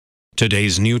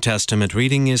Today's New Testament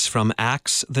reading is from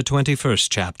Acts, the 21st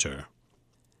chapter.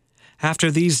 After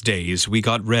these days we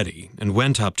got ready and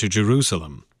went up to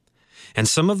Jerusalem. And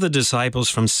some of the disciples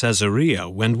from Caesarea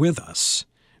went with us,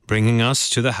 bringing us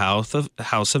to the house of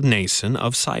Mnason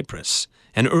of Cyprus,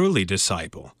 an early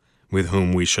disciple, with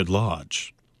whom we should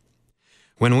lodge.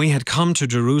 When we had come to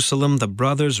Jerusalem, the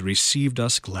brothers received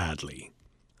us gladly.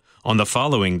 On the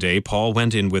following day Paul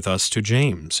went in with us to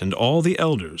James, and all the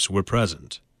elders were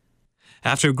present.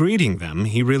 After greeting them,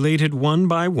 he related one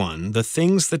by one the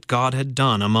things that God had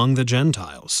done among the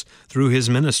Gentiles through his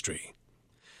ministry.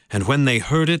 And when they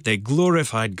heard it, they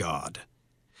glorified God.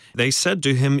 They said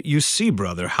to him, "You see,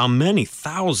 brother, how many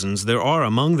thousands there are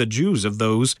among the Jews of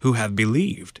those who have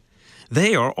believed.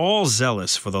 They are all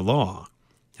zealous for the law,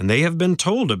 and they have been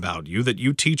told about you that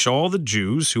you teach all the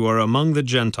Jews who are among the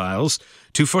Gentiles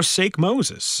to forsake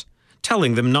Moses,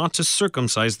 telling them not to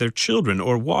circumcise their children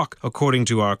or walk according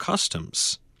to our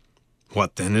customs.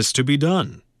 What then is to be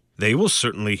done? They will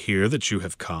certainly hear that you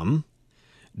have come.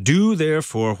 Do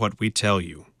therefore what we tell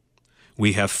you.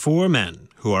 We have 4 men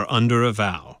who are under a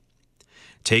vow.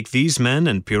 Take these men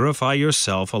and purify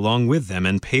yourself along with them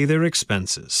and pay their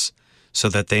expenses, so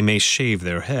that they may shave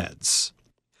their heads.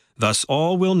 Thus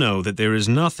all will know that there is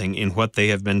nothing in what they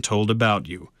have been told about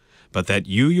you, but that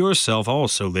you yourself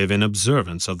also live in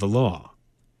observance of the law.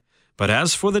 But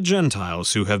as for the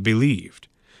Gentiles who have believed,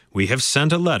 we have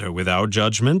sent a letter with our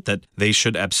judgment that they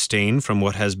should abstain from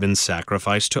what has been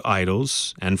sacrificed to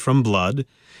idols, and from blood,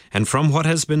 and from what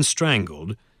has been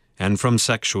strangled, and from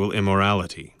sexual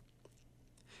immorality."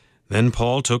 Then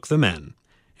Paul took the men,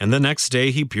 and the next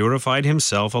day he purified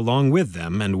himself along with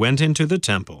them and went into the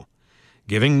temple,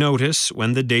 giving notice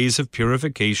when the days of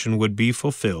purification would be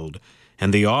fulfilled,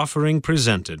 and the offering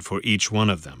presented for each one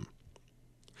of them.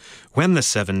 When the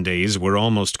 7 days were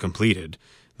almost completed,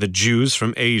 the Jews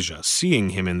from Asia, seeing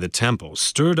him in the temple,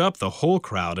 stirred up the whole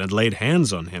crowd and laid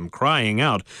hands on him, crying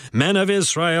out, "Men of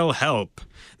Israel, help!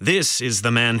 This is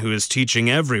the man who is teaching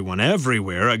everyone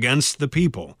everywhere against the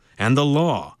people, and the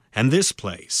law, and this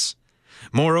place.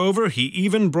 Moreover, he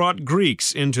even brought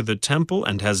Greeks into the temple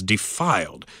and has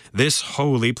defiled this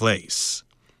holy place."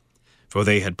 For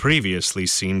they had previously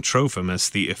seen Trophimus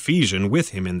the Ephesian with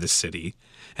him in the city,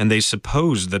 and they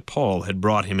supposed that Paul had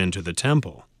brought him into the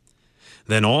temple.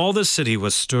 Then all the city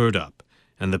was stirred up,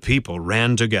 and the people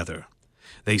ran together.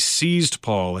 They seized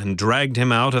Paul and dragged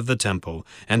him out of the temple,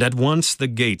 and at once the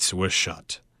gates were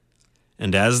shut.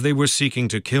 And as they were seeking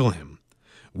to kill him,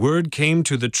 word came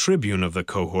to the tribune of the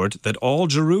cohort that all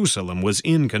Jerusalem was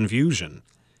in confusion.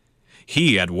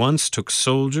 He at once took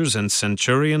soldiers and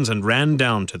centurions and ran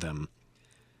down to them.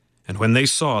 And when they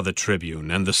saw the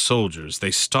tribune and the soldiers,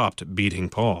 they stopped beating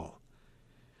Paul.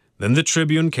 Then the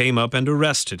tribune came up and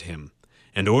arrested him,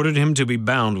 and ordered him to be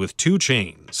bound with 2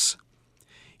 chains.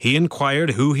 He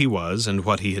inquired who he was and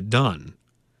what he had done.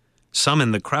 Some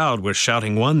in the crowd were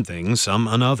shouting one thing, some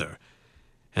another.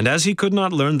 And as he could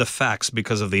not learn the facts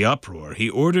because of the uproar, he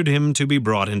ordered him to be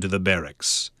brought into the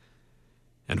barracks.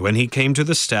 And when he came to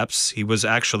the steps, he was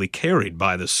actually carried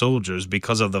by the soldiers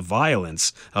because of the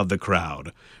violence of the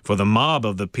crowd, for the mob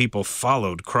of the people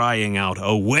followed, crying out,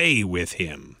 "Away with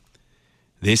him!"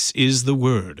 This is the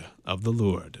word of the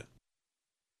Lord.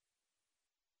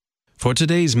 For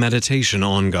today's meditation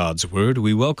on God's Word,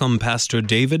 we welcome Pastor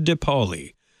David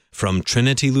DePauli from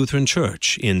Trinity Lutheran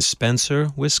Church in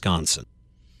Spencer, Wisconsin.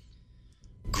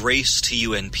 Grace to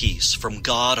you and peace from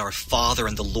God our Father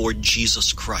and the Lord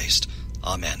Jesus Christ.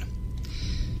 Amen.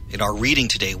 In our reading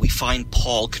today, we find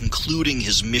Paul concluding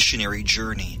his missionary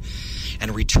journey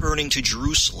and returning to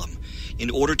Jerusalem in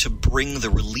order to bring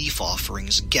the relief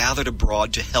offerings gathered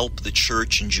abroad to help the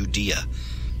church in Judea.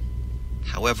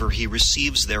 However, he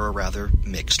receives there a rather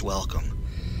mixed welcome.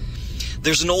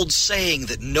 There's an old saying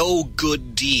that no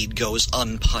good deed goes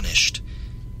unpunished,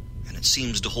 and it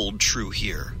seems to hold true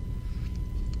here.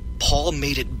 Paul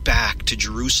made it back to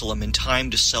Jerusalem in time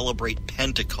to celebrate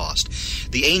Pentecost,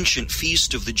 the ancient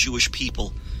feast of the Jewish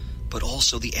people, but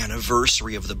also the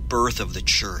anniversary of the birth of the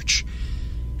church.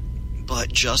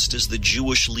 But just as the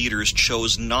Jewish leaders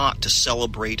chose not to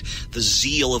celebrate the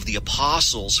zeal of the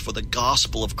apostles for the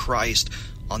gospel of Christ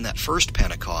on that first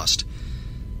Pentecost,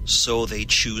 so they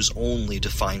choose only to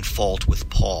find fault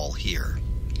with Paul here.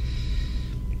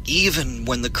 Even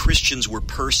when the Christians were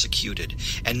persecuted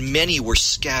and many were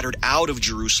scattered out of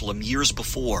Jerusalem years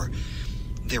before,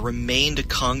 there remained a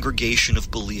congregation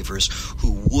of believers who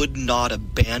would not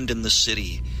abandon the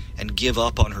city and give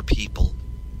up on her people.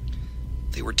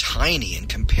 They were tiny in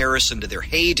comparison to their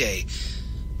heyday,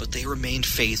 but they remained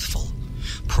faithful,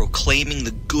 proclaiming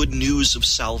the good news of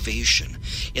salvation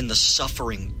in the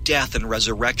suffering, death, and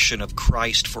resurrection of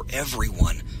Christ for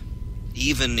everyone,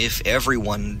 even if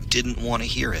everyone didn't want to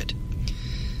hear it.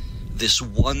 This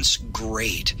once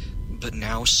great, but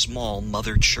now small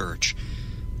mother church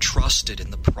trusted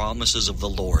in the promises of the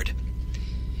Lord.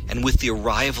 And with the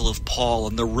arrival of Paul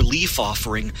and the relief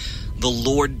offering, the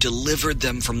Lord delivered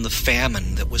them from the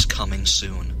famine that was coming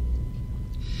soon.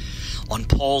 On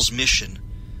Paul's mission,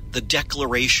 the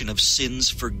declaration of sins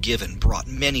forgiven brought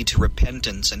many to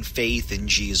repentance and faith in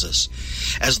Jesus,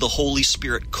 as the Holy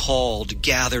Spirit called,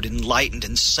 gathered, enlightened,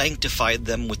 and sanctified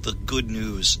them with the good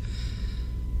news.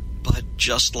 But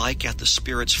just like at the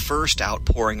Spirit's first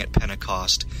outpouring at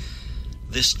Pentecost,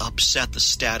 this upset the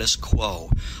status quo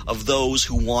of those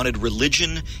who wanted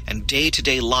religion and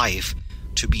day-to-day life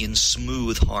to be in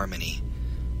smooth harmony.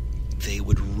 They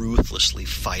would ruthlessly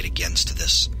fight against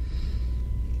this.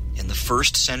 In the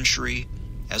first century,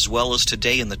 as well as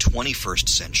today in the 21st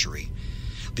century,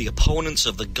 the opponents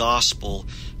of the gospel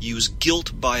use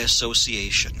guilt by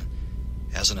association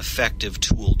as an effective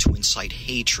tool to incite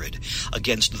hatred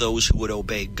against those who would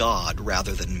obey God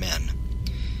rather than men.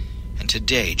 And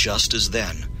today, just as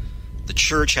then, the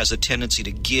church has a tendency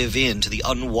to give in to the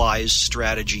unwise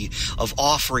strategy of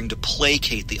offering to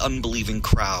placate the unbelieving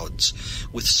crowds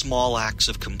with small acts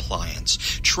of compliance,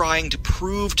 trying to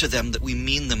prove to them that we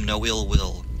mean them no ill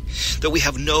will, that we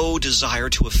have no desire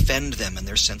to offend them in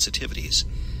their sensitivities.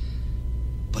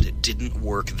 But it didn't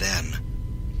work then,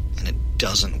 and it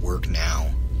doesn't work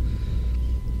now.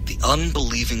 The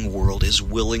unbelieving world is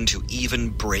willing to even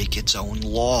break its own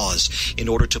laws in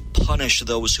order to punish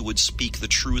those who would speak the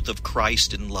truth of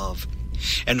Christ in love,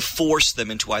 and force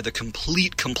them into either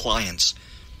complete compliance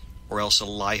or else a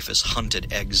life as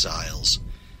hunted exiles.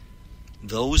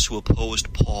 Those who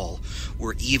opposed Paul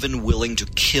were even willing to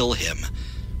kill him,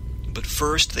 but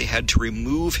first they had to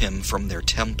remove him from their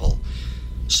temple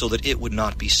so that it would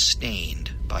not be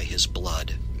stained by his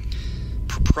blood.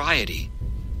 Propriety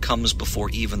comes before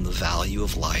even the value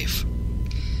of life.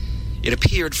 It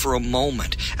appeared for a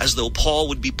moment as though Paul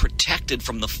would be protected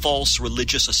from the false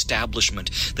religious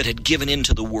establishment that had given in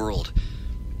to the world.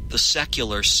 The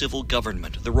secular civil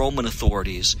government, the Roman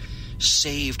authorities,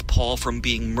 saved Paul from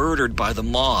being murdered by the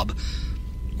mob,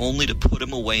 only to put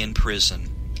him away in prison.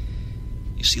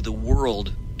 You see, the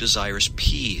world desires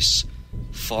peace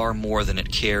far more than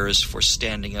it cares for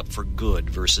standing up for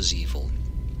good versus evil.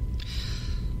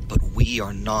 But we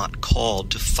are not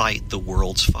called to fight the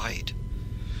world's fight,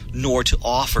 nor to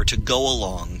offer to go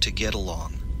along to get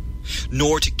along,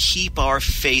 nor to keep our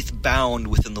faith bound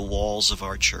within the walls of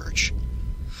our church.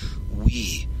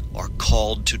 We are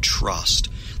called to trust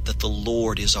that the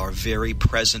Lord is our very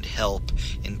present help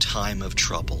in time of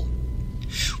trouble.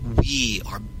 We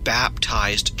are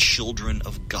baptized children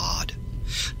of God,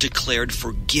 declared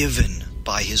forgiven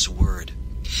by His word,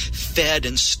 fed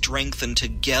and strengthened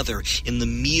together in the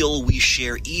meal we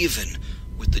share even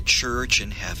with the church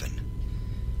in heaven.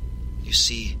 You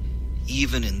see,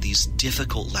 even in these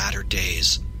difficult latter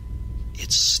days,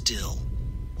 it's still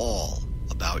all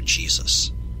about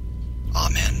Jesus.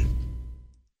 Amen.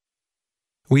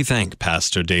 We thank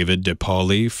Pastor David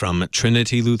DePauli from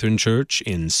Trinity Lutheran Church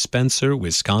in Spencer,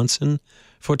 Wisconsin,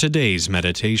 for today's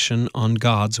meditation on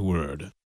God's Word.